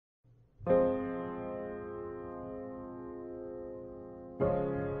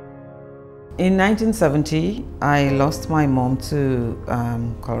In 1970, I lost my mom to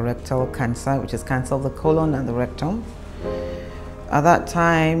colorectal cancer, which is cancer of the colon and the rectum. At that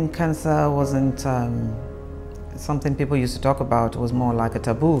time, cancer wasn't something people used to talk about. It was more like a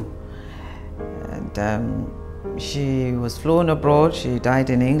taboo. And she was flown abroad. She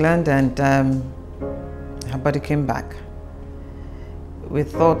died in England, and her body came back. We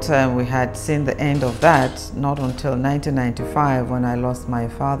thought we had seen the end of that, not until 1995 when I lost my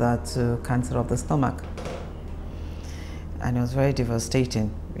father to cancer of the stomach. And it was very devastating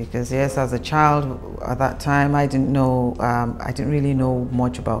because, yes, as a child at that time, I didn't really know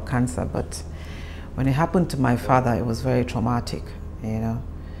much about cancer, but when it happened to my father, it was very traumatic, you know.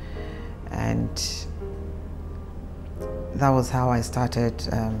 And that was how I started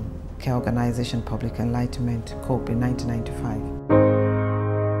care organization Public Enlightenment, C.O.Pe, in 1995.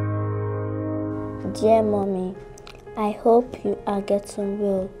 Dear Mommy, I hope you are getting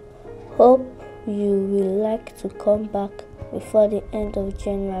well. Hope you will like to come back before the end of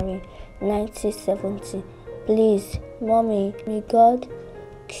January 1970. Please, Mommy, may God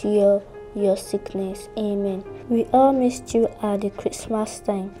cure your sickness. Amen. We all missed you at the Christmas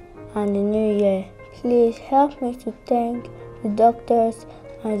time and the New Year. Please help me to thank the doctors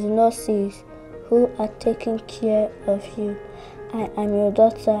and the nurses who are taking care of you. I am your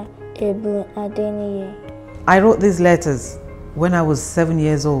daughter, C.O.Pe. I wrote these letters when I was 7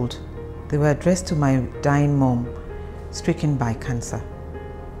 years old. They were addressed to my dying mom, stricken by cancer.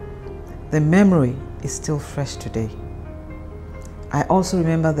 The memory is still fresh today. I also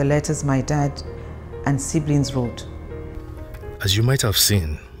remember the letters my dad and siblings wrote. As you might have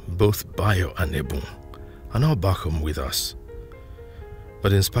seen, both Bayo and Ebun are now back home with us.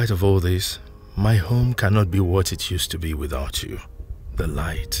 But in spite of all this, my home cannot be what it used to be without you. The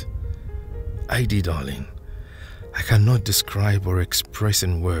light. ID, darling, I cannot describe or express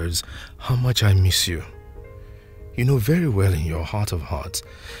in words how much I miss you. You know very well in your heart of hearts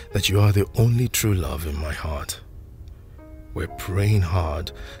that you are the only true love in my heart. We're praying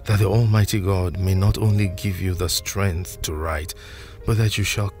hard that the Almighty God may not only give you the strength to write, but that you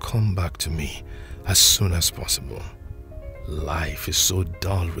shall come back to me as soon as possible. Life is so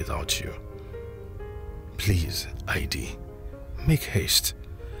dull without you. Please, ID, make haste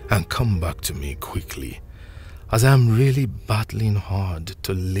and come back to me quickly, as I am really battling hard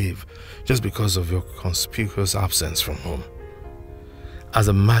to live just because of your conspicuous absence from home. As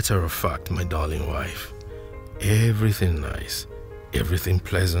a matter of fact, my darling wife, everything nice, everything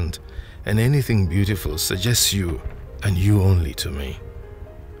pleasant, and anything beautiful suggests you and you only to me.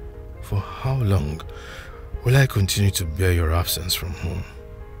 For how long will I continue to bear your absence from home?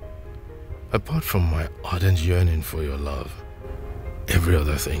 Apart from my ardent yearning for your love, every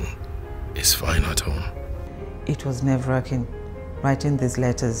other thing is fine at home. It was nerve-wracking writing these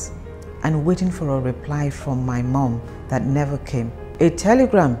letters and waiting for a reply from my mom that never came. A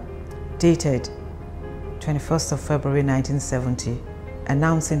telegram dated 21st of February 1970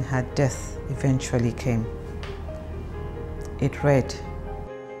 announcing her death eventually came. It read,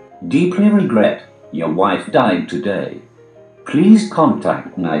 "Deeply regret your wife died today. Please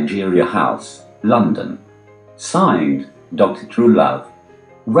contact Nigeria House, London. Signed, Dr. Truelove,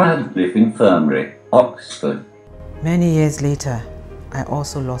 Radcliffe Infirmary, Oxford." Many years later, I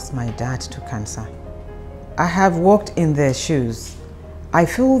also lost my dad to cancer. I have walked in their shoes. I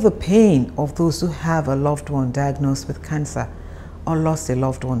feel the pain of those who have a loved one diagnosed with cancer or lost a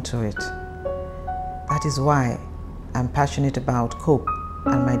loved one to it. That is why I'm passionate about C.O.Pe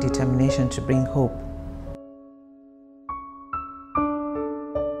and my determination to bring hope.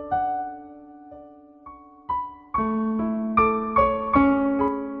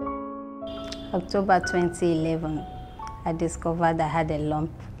 October 2011, I discovered I had a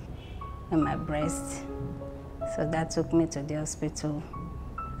lump in my breast. So that took me to the hospital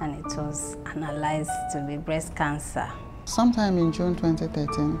and it was analyzed to be breast cancer. Sometime in June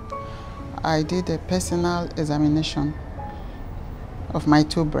 2013, I did a personal examination of my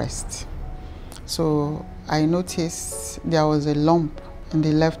two breasts. So I noticed there was a lump in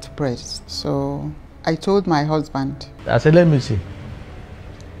the left breast. So I told my husband. I said, let me see.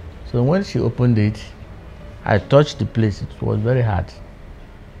 So when she opened it, I touched the place. It was very hard.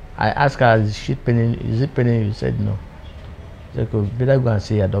 I asked her, is it paining you? She said no. She said, okay, better go and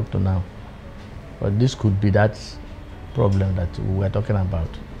see your doctor now. But this could be that problem that we were talking about.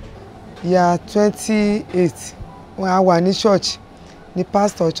 Yeah, 28. When I was in church, the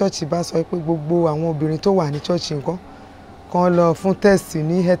pastor church bá sọ pé gbogbo àwọn obìnrin tó wà ní church nǹkan kan lọ fún test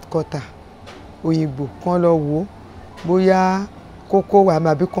ní headquarter Òyìnbó kan lọ wò bóyá kókó wà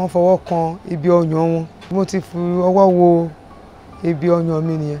àbí kan fọwọ́ kan ibi ọyàn wọn. Mo ti fi ọwọ́ wo ibi ọyàn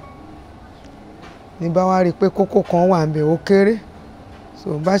mi nìyẹn. ní bá wá rí pé kókó kan wà ńbẹ̀ ó kéré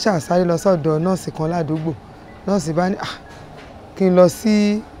so bá ṣàṣáré lọ sọ́dọ̀ nọ́ọ̀sì kan ládùúgbò nọ́ọ̀sì bá ní kí n lọ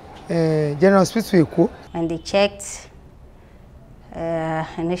sí General Hospital Èkó. When they checked,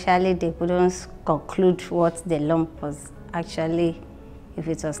 initially they couldn't conclude what the lump was actually, if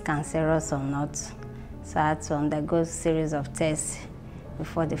it was cancerous or not. So I had to undergo a series of tests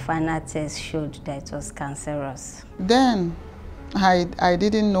before the final test showed that it was cancerous. Then I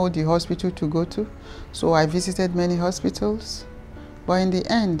didn't know the hospital to go to, so I visited many hospitals. But in the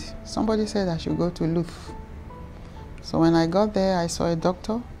end, somebody said I should go to Louvre. So when I got there, I saw a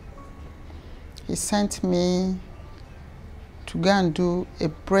doctor. He sent me to go and do a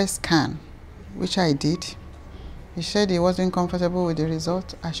breast scan, which I did. He said he wasn't comfortable with the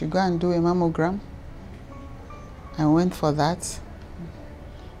result. I should go and do a mammogram. I went for that.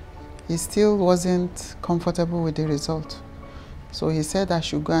 He still wasn't comfortable with the result. So he said I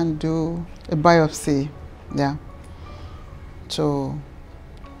should go and do a biopsy there. So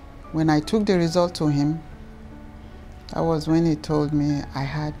when I took the result to him, that was when he told me I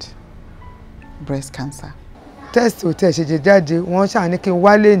had breast cancer. Test ò tẹ̀ ṣe jáde, wọ́n ṣáà ní kí n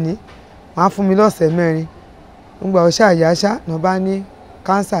wálé ní, wọ́n á fún mi lọ́sẹ̀ mẹ́rin. Nígbà ó ṣáà yá ṣá, náà bá ní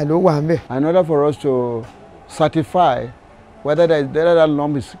cancer ló wà ńbẹ̀. In order for us to certify whether that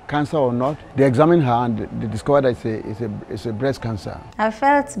lump is cancer or not, they examined her and they discovered that it's a breast cancer. I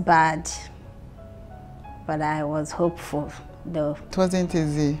felt bad, but I was hopeful though. It wasn't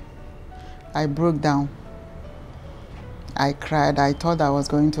easy. I broke down. I cried. I thought I was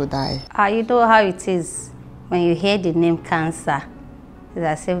going to die. You know how it is when you hear the name cancer, it's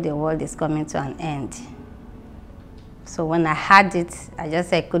as if the world is coming to an end. So when I had it, I just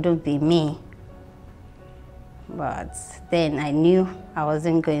said it couldn't be me. But then I knew I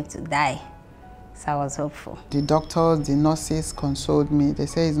wasn't going to die, so I was hopeful. The doctors, the nurses consoled me. They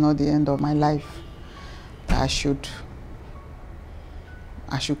say it's not the end of my life. I should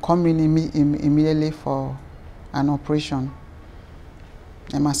come in immediately for an operation,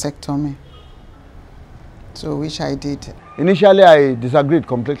 a mastectomy. So which I did. Initially, I disagreed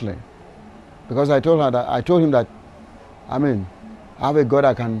completely because I told him that, I mean, I have a God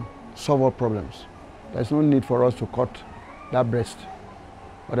that can solve all problems. There's no need for us to cut that breast.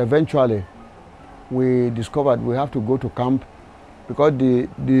 But eventually, we discovered we have to go to camp because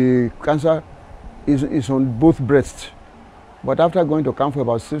the cancer is on both breasts. But after going to camp for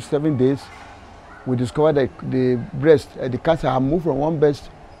about 6-7 days, we discovered that the cancer had moved from one breast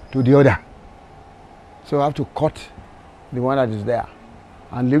to the other. So we have to cut the one that is there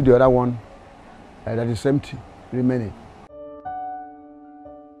and leave the other one that is empty remaining.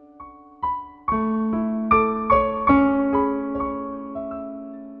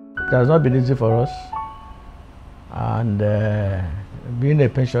 It has not been easy for us, and being a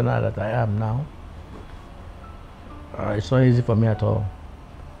pensioner that I am now, it's not easy for me at all.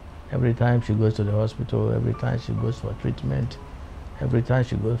 Every time she goes to the hospital, every time she goes for treatment, every time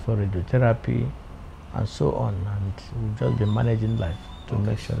she goes for radiotherapy, and so on, and we've just been managing life to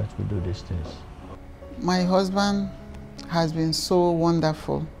make sure that we do these things. My husband has been so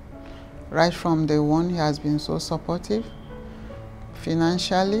wonderful. Right from day one, he has been so supportive,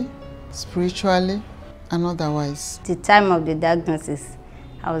 financially, spiritually, and otherwise. The time of the diagnosis,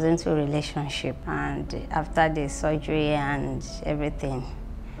 I was into a relationship, and after the surgery and everything,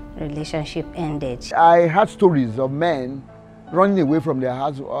 the relationship ended. I heard stories of men running away from their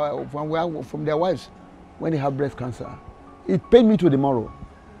house, from their wives when they have breast cancer. It pained me to the marrow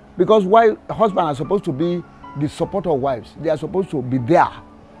because why husbands are supposed to be the support of wives. They are supposed to be there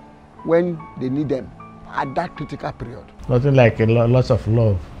when they need them at that critical period. Nothing like a loss of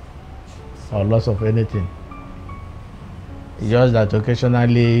love or loss of anything. It's just that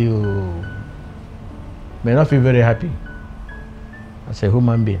occasionally you may not feel very happy as a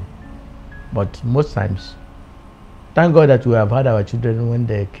human being. But most times, thank God that we have had our children when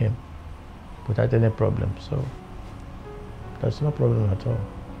they came without any problem. So there's no problem at all.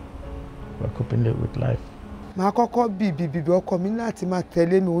 We're coping with life. Màá kọ́kọ́ bì ọkọ mi láti máa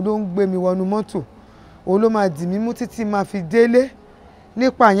tẹ̀lé mi, òun ló ń gbé mi wọnú mọ́tò, òun ló máa dì mí mú títí máa fi délé.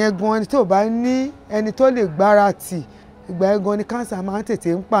 Nípa yẹn gan ẹni tó bá ní ẹni tó lè gbára tì, ìgbà yẹn gan ni cancer máa ń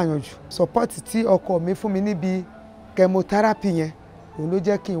tètè ń pààyàn jù. Support tí ọkọ mi fún mi níbi chemotherapy yẹn, òun ló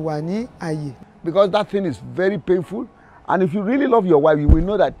jẹ́ kí n wà ní àyè. Because that thing is very painful, and if you really love your wife, you will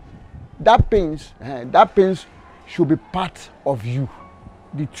know that that pains should be part of you.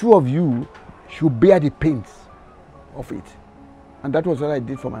 The two of you should bear the pains of it. And that was what I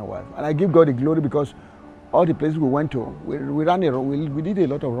did for my wife. And I give God the glory because all the places we went to, we did a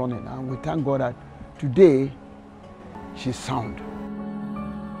lot of running, and we thank God that today she's sound.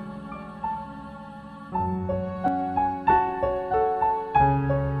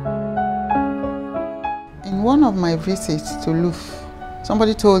 On one of my visits to Luf,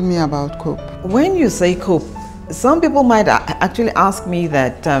 somebody told me about C.O.Pe. When you say C.O.Pe, some people might actually ask me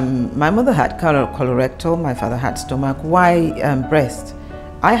that my mother had colorectal, my father had stomach, why breast?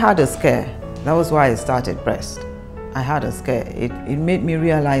 I had a scare. That was why I started breast. I had a scare. It made me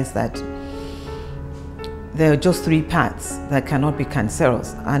realize that there are just 3 parts that cannot be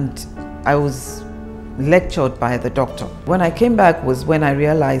cancerous, and I was lectured by the doctor. When I came back was when I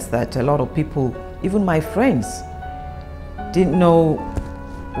realized that a lot of people, even my friends, didn't know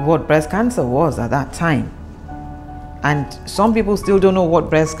what breast cancer was at that time. And some people still don't know what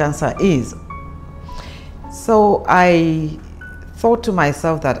breast cancer is. So I thought to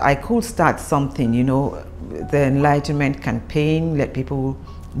myself that I could start something, you know, the enlightenment campaign, let people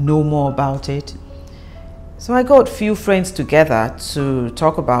know more about it. So I got a few friends together to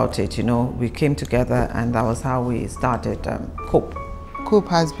talk about it, you know. We came together and that was how we started C.O.Pe. C.O.Pe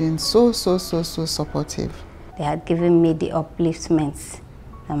has been so supportive. They had given me the upliftments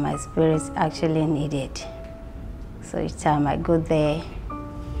that my spirit actually needed. So each time I go there,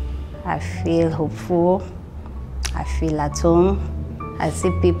 I feel hopeful, I feel at home, I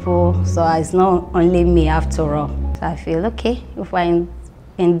see people, so it's not only me after all. So I feel, okay, if we're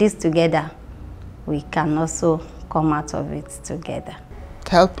in this together, we can also come out of it together.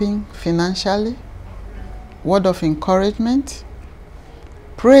 Helping financially, word of encouragement,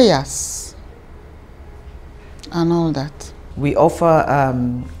 prayers, and all that. We offer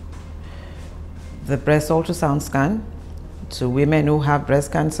the breast ultrasound scan to women who have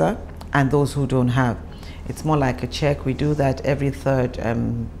breast cancer and those who don't have. It's more like a check. We do that every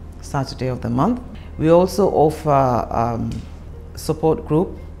 3rd Saturday of the month. We also offer support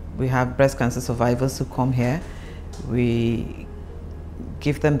group. We have breast cancer survivors who come here. We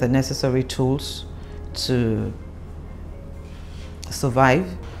give them the necessary tools to survive.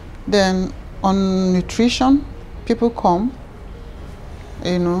 Then On nutrition, people come,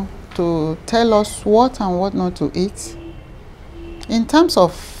 you know, to tell us what and what not to eat. In terms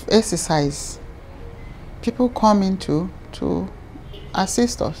of exercise, people come in to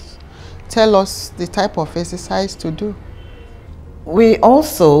assist us, tell us the type of exercise to do. We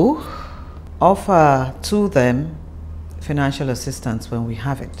also offer to them financial assistance when we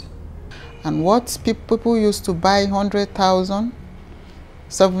have it. And what people used to buy 100,000,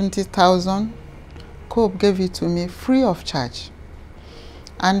 70,000, C.O.Pe gave it to me free of charge.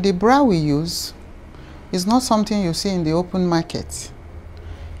 And the bra we use is not something you see in the open market.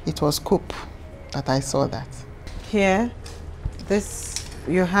 It was C.O.Pe that I saw that. Here,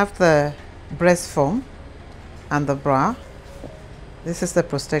 you have the breast foam and the bra. This is the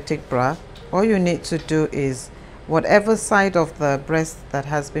prosthetic bra. All you need to do is, whatever side of the breast that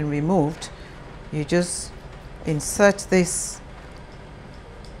has been removed, you just insert this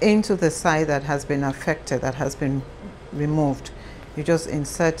into the side that has been affected, that has been removed. You just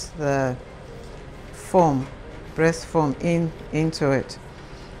insert the foam, breast foam into it,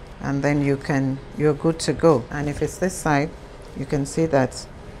 and then you're good to go. And if it's this side, you can see that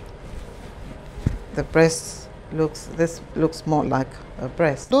the breast looks more like a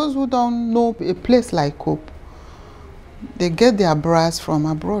breast. Those who don't know a place like C.O.Pe, they get their bras from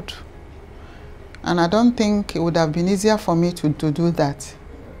abroad. And I don't think it would have been easier for me to do that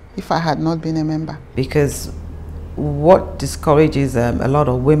if I had not been a member. Because what discourages a lot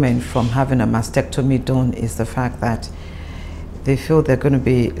of women from having a mastectomy done is the fact that they feel they're going to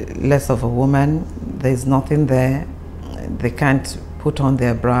be less of a woman. There's nothing there. They can't put on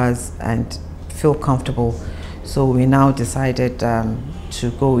their bras and feel comfortable. So we now decided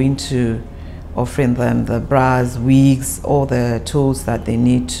to go into offering them the bras, wigs, all the tools that they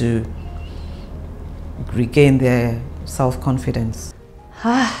need to regain their self-confidence.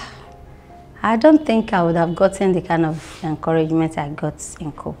 I don't think I would have gotten the kind of encouragement I got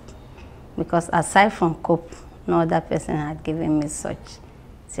in C.O.Pe, because aside from C.O.Pe, no other person had given me such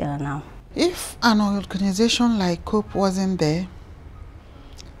till now. If an organization like C.O.Pe wasn't there,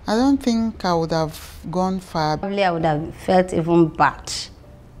 I don't think I would have gone far. Probably I would have felt even bad,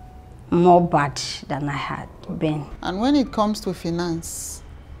 more bad than I had been. And when it comes to finance,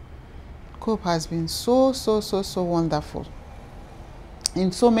 C.O.Pe has been so wonderful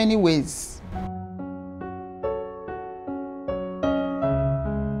in so many ways.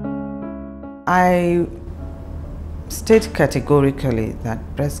 I state categorically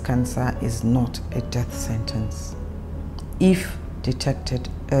that breast cancer is not a death sentence if detected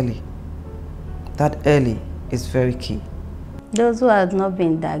early. That early is very key. Those who have not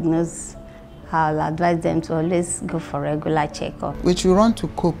been diagnosed, I'll advise them to always go for regular checkup. Which we run to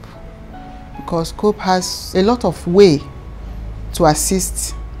C.O.Pe, because C.O.Pe has a lot of way to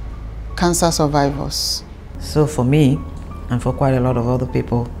assist cancer survivors. So for me, and for quite a lot of other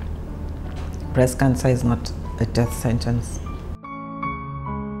people, breast cancer is not a death sentence.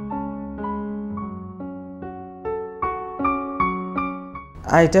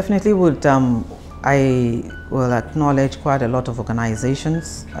 I definitely would, I will acknowledge quite a lot of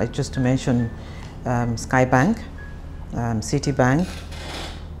organizations, just to mention Skybank, Citibank,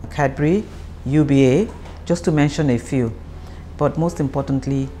 Cadbury, UBA, just to mention a few. But most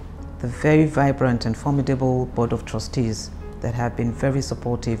importantly, the very vibrant and formidable Board of Trustees that have been very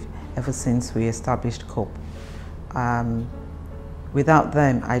supportive ever since we established C.O.Pe. Without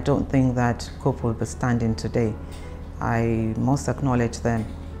them, I don't think that C.O.Pe will be standing today. I must acknowledge them,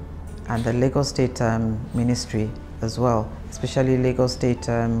 and the Lagos State Ministry as well, especially Lagos State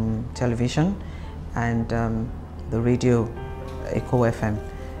Television and the radio Echo FM.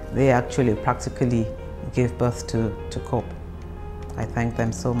 They actually practically gave birth to C.O.Pe. I thank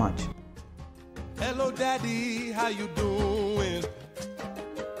them so much. Hello, Daddy, how you doing?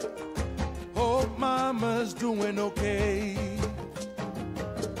 Hope Mama's doing okay.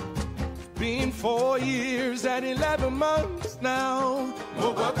 Been 4 years and 11 months now.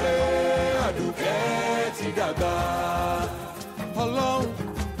 Hello,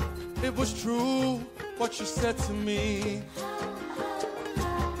 it was true what you said to me.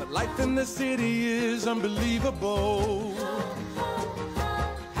 The life in the city is unbelievable.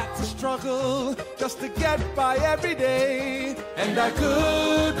 Had to struggle just to get by every day, and I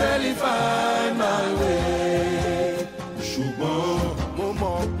could barely find my way. Ṣùgbọ́n mo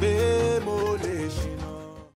mọ̀ pé mo lè